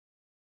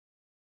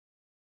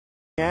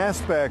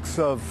Aspects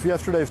of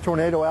yesterday's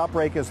tornado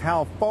outbreak is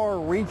how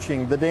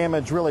far-reaching the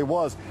damage really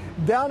was.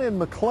 Down in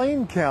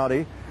McClain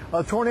County,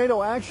 a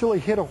tornado actually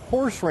hit a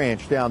horse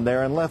ranch down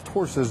there and left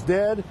horses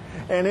dead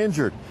and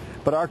injured.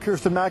 But our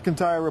Kirsten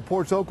McIntyre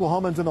reports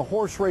Oklahomans in the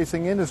horse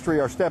racing industry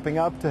are stepping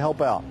up to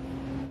help out.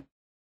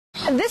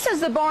 This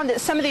is the barn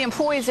that some of the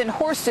employees and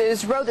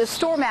horses rode the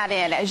storm out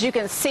in. As you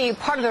can see,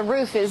 part of the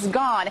roof is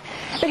gone.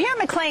 But here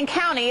in McClain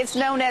County, it's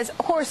known as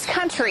horse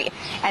country.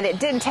 And it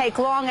didn't take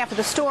long after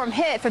the storm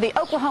hit for the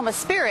Oklahoma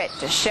spirit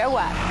to show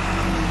up.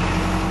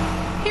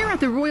 Here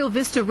at the Royal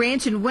Vista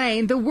Ranch in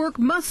Wayne, the work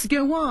must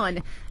go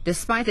on,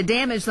 despite the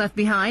damage left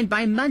behind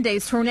by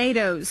Monday's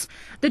tornadoes.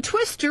 The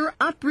twister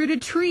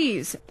uprooted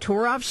trees,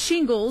 tore off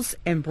shingles,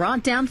 and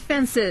brought down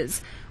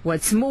fences.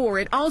 What's more,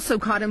 it also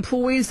caught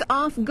employees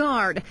off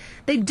guard.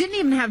 They didn't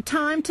even have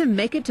time to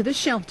make it to the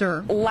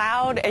shelter.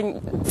 Loud,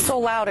 and so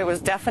loud it was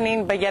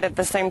deafening, but yet at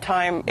the same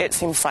time it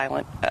seemed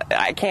silent.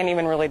 I can't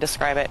even really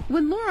describe it.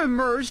 When Laura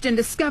emerged and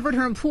discovered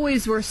her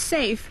employees were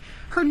safe,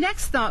 her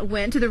next thought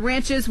went to the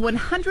ranch's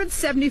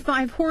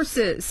 175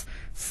 horses.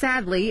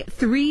 Sadly,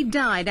 3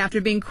 died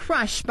after being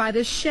crushed by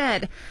the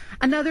shed.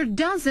 Another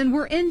dozen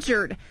were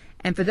injured.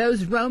 And for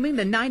those roaming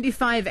the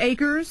 95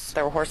 acres,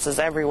 there were horses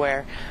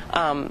everywhere,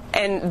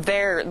 and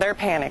they're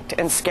panicked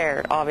and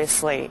scared,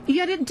 obviously.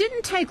 Yet it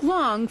didn't take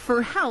long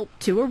for help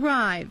to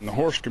arrive. The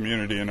horse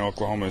community in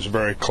Oklahoma is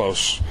very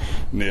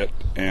close-knit,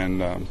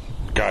 and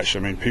gosh, I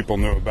mean, people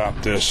knew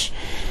about this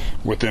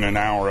within an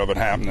hour of it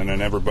happening,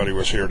 and everybody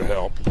was here to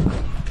help.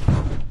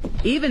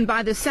 Even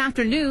by this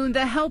afternoon,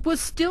 the help was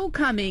still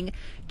coming,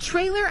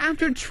 trailer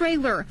after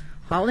trailer,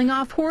 hauling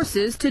off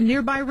horses to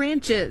nearby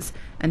ranches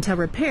until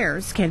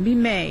repairs can be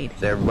made.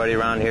 Everybody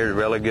around here is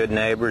really good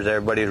neighbors.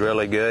 Everybody's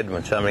really good.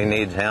 When somebody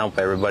needs help,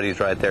 everybody's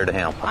right there to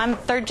help. I'm a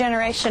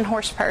third-generation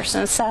horse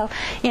person, so,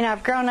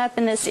 I've grown up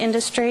in this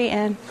industry,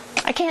 and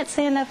I can't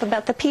say enough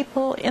about the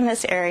people in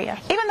this area.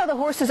 Even though the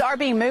horses are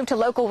being moved to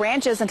local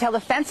ranches until the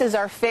fences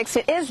are fixed,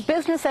 it is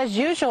business as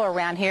usual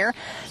around here,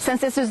 since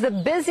this is the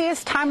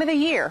busiest time of the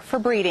year for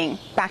breeding.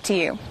 Back to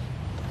you.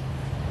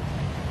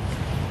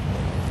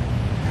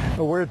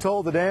 We're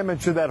told the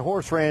damage to that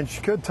horse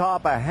ranch could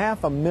top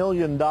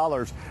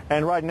 $500,000.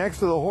 And right next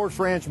to the horse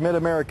ranch,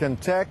 Mid-American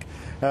Tech,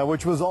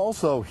 which was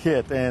also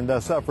hit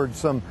and suffered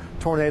some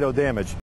tornado damage.